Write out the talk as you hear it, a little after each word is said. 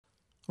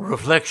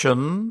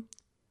Reflection.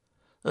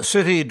 A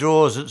city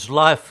draws its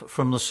life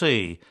from the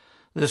sea.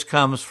 This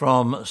comes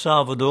from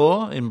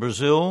Salvador in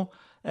Brazil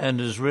and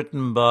is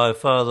written by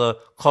Father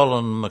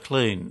Colin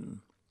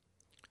McLean.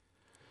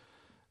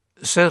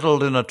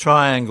 Settled in a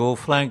triangle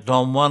flanked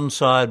on one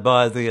side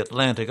by the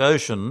Atlantic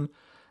Ocean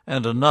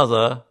and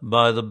another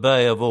by the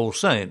Bay of All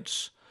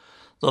Saints,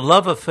 the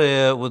love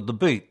affair with the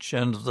beach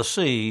and the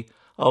sea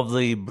of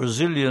the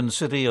Brazilian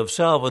city of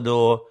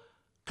Salvador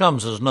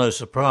comes as no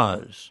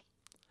surprise.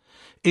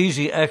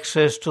 Easy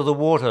access to the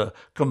water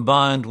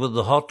combined with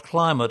the hot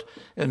climate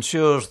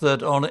ensures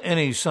that on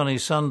any sunny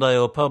Sunday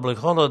or public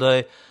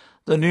holiday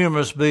the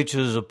numerous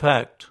beaches are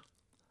packed.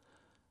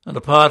 And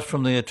apart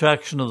from the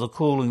attraction of the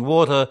cooling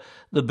water,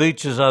 the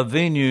beaches are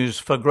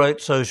venues for great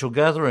social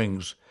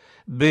gatherings.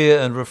 Beer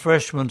and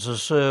refreshments are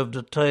served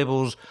at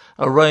tables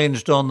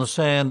arranged on the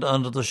sand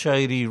under the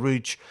shady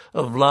reach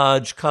of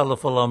large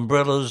colourful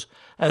umbrellas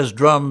as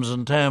drums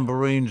and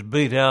tambourines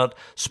beat out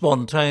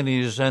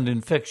spontaneous and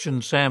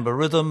infectious samba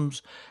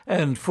rhythms,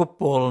 and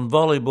football and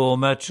volleyball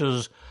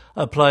matches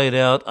are played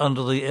out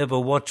under the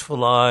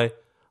ever-watchful eye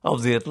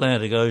of the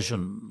Atlantic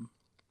Ocean.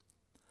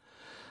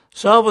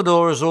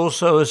 Salvador is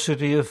also a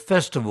city of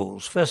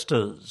festivals,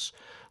 festas,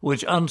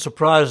 which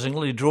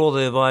unsurprisingly draw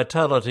their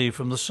vitality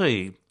from the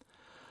sea.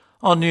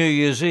 On New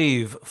Year's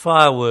Eve,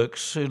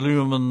 fireworks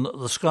illumine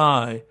the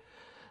sky,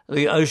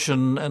 the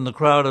ocean and the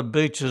crowded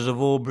beaches of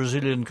all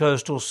Brazilian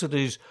coastal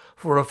cities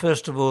for a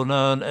festival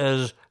known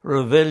as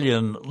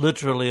Réveillon,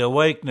 literally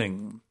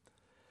awakening.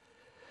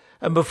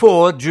 And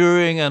before,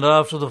 during and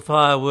after the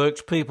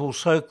fireworks, people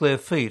soak their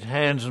feet,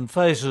 hands and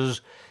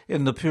faces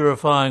in the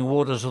purifying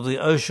waters of the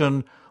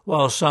ocean,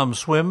 while some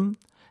swim,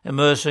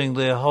 immersing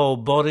their whole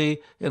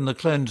body in the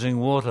cleansing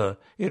water.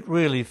 It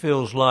really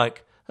feels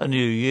like a new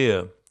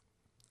year.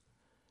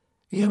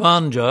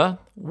 Yemanja,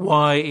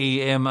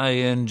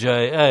 Yemanja,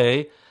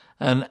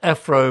 an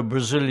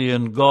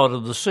Afro-Brazilian god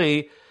of the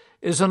sea,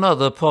 is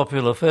another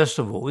popular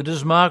festival. It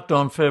is marked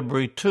on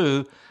February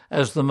 2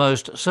 as the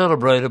most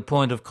celebrated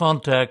point of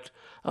contact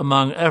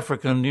among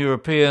African,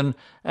 European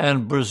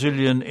and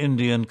Brazilian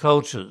Indian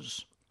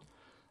cultures.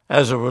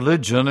 As a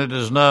religion, it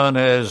is known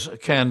as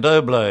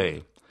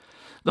Candomblé.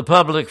 The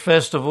public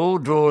festival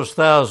draws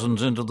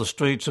thousands into the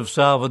streets of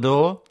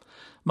Salvador.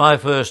 My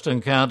first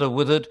encounter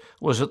with it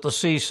was at the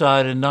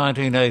seaside in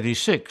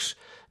 1986,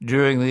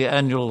 during the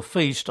annual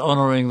feast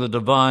honouring the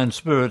divine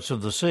spirits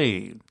of the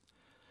sea.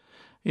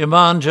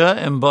 Yemanja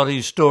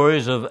embodies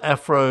stories of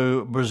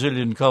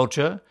Afro-Brazilian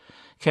culture.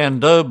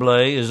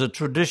 Candomblé is a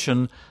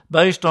tradition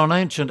based on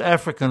ancient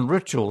African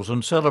rituals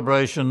and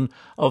celebration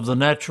of the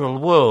natural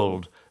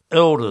world,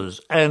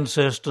 elders,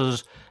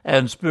 ancestors,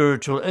 and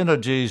spiritual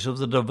energies of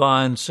the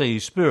divine sea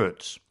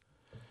spirits.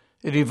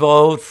 It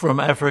evolved from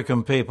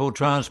African people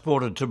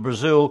transported to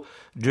Brazil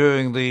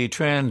during the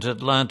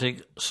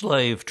transatlantic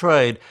slave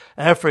trade.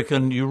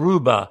 African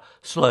Yoruba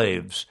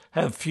slaves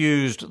have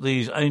fused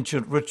these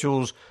ancient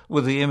rituals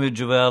with the image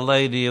of Our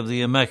Lady of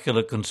the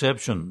Immaculate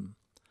Conception.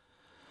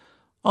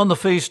 On the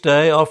feast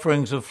day,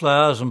 offerings of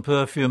flowers and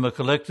perfume are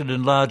collected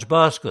in large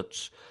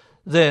baskets,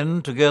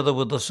 then, together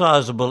with the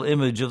sizable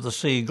image of the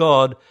sea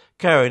god,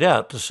 carried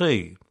out to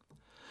sea.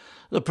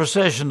 The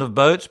procession of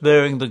boats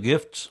bearing the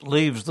gifts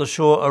leaves the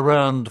shore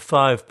around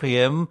 5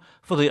 p.m.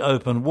 for the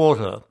open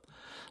water.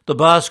 The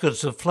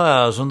baskets of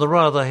flowers and the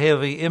rather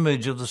heavy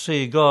image of the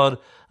sea god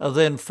are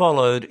then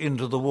followed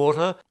into the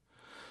water.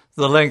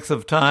 The length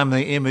of time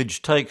the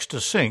image takes to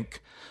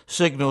sink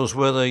signals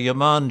whether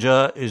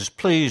Yemanja is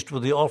pleased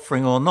with the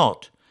offering or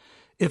not.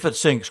 If it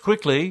sinks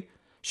quickly,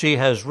 she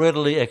has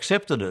readily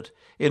accepted it,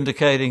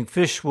 indicating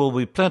fish will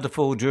be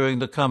plentiful during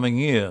the coming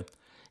year.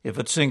 If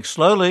it sinks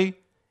slowly,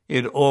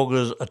 it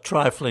augurs a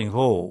trifling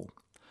haul.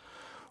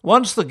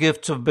 Once the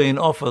gifts have been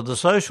offered, the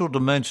social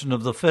dimension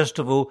of the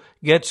festival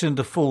gets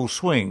into full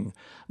swing.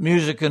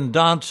 Music and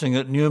dancing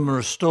at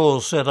numerous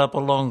stalls set up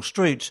along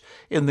streets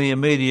in the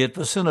immediate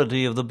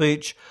vicinity of the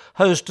beach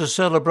host a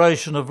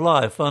celebration of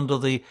life under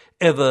the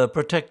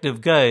ever-protective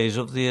gaze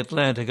of the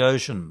Atlantic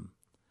Ocean.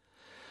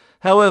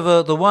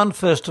 However, the one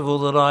festival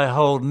that I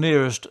hold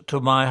nearest to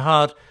my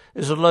heart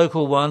is a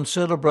local one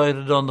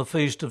celebrated on the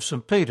Feast of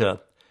St. Peter.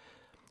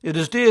 It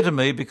is dear to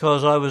me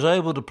because I was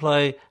able to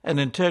play an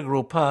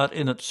integral part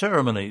in its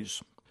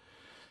ceremonies.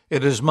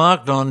 It is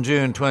marked on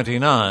June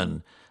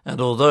 29,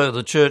 and although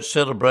the church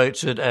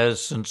celebrates it as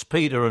St.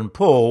 Peter and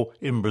Paul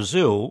in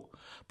Brazil,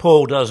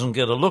 Paul doesn't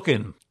get a look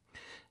in,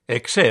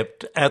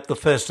 except at the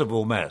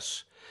festival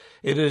Mass.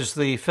 It is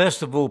the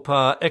festival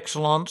par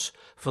excellence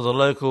for the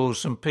local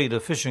St. Peter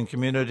fishing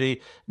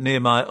community near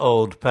my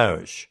old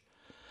parish.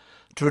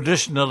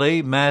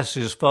 Traditionally, Mass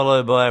is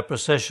followed by a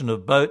procession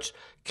of boats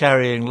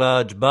carrying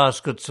large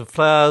baskets of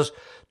flowers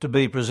to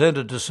be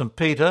presented to St.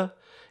 Peter.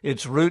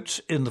 Its roots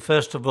in the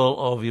festival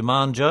of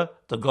Yemanja,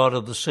 the god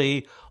of the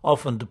sea,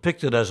 often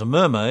depicted as a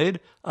mermaid,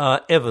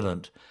 are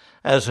evident.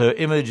 As her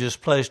image is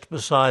placed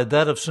beside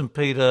that of St.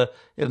 Peter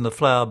in the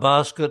flower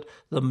basket,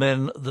 the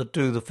men that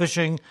do the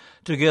fishing,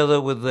 together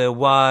with their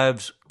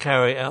wives,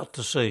 carry out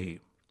to sea.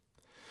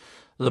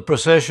 The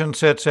procession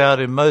sets out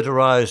in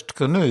motorised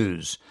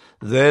canoes.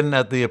 Then,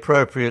 at the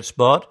appropriate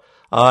spot,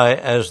 I,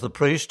 as the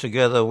priest,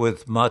 together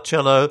with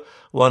Marcello,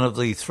 one of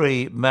the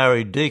 3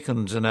 married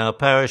deacons in our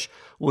parish,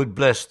 would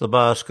bless the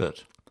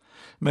basket.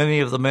 Many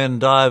of the men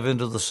dive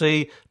into the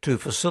sea to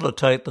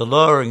facilitate the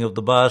lowering of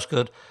the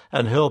basket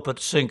and help it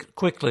sink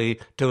quickly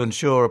to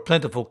ensure a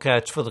plentiful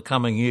catch for the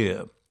coming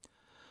year.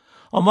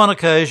 On one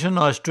occasion,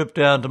 I stripped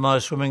down to my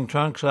swimming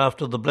trunks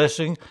after the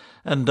blessing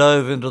and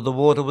dove into the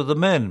water with the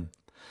men.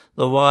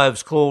 The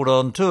wives called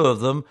on 2 of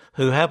them,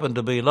 who happened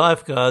to be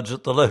lifeguards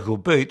at the local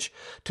beach,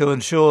 to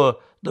ensure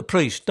the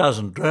priest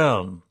doesn't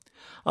drown.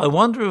 I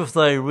wonder if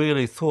they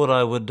really thought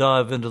I would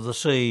dive into the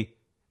sea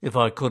if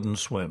I couldn't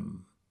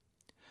swim.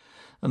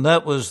 And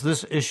that was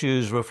this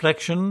issue's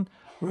reflection,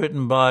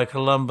 written by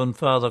Columban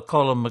Father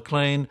Colin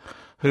McLean,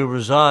 who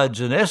resides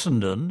in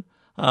Essendon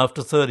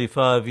after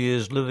 35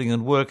 years living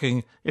and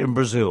working in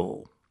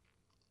Brazil.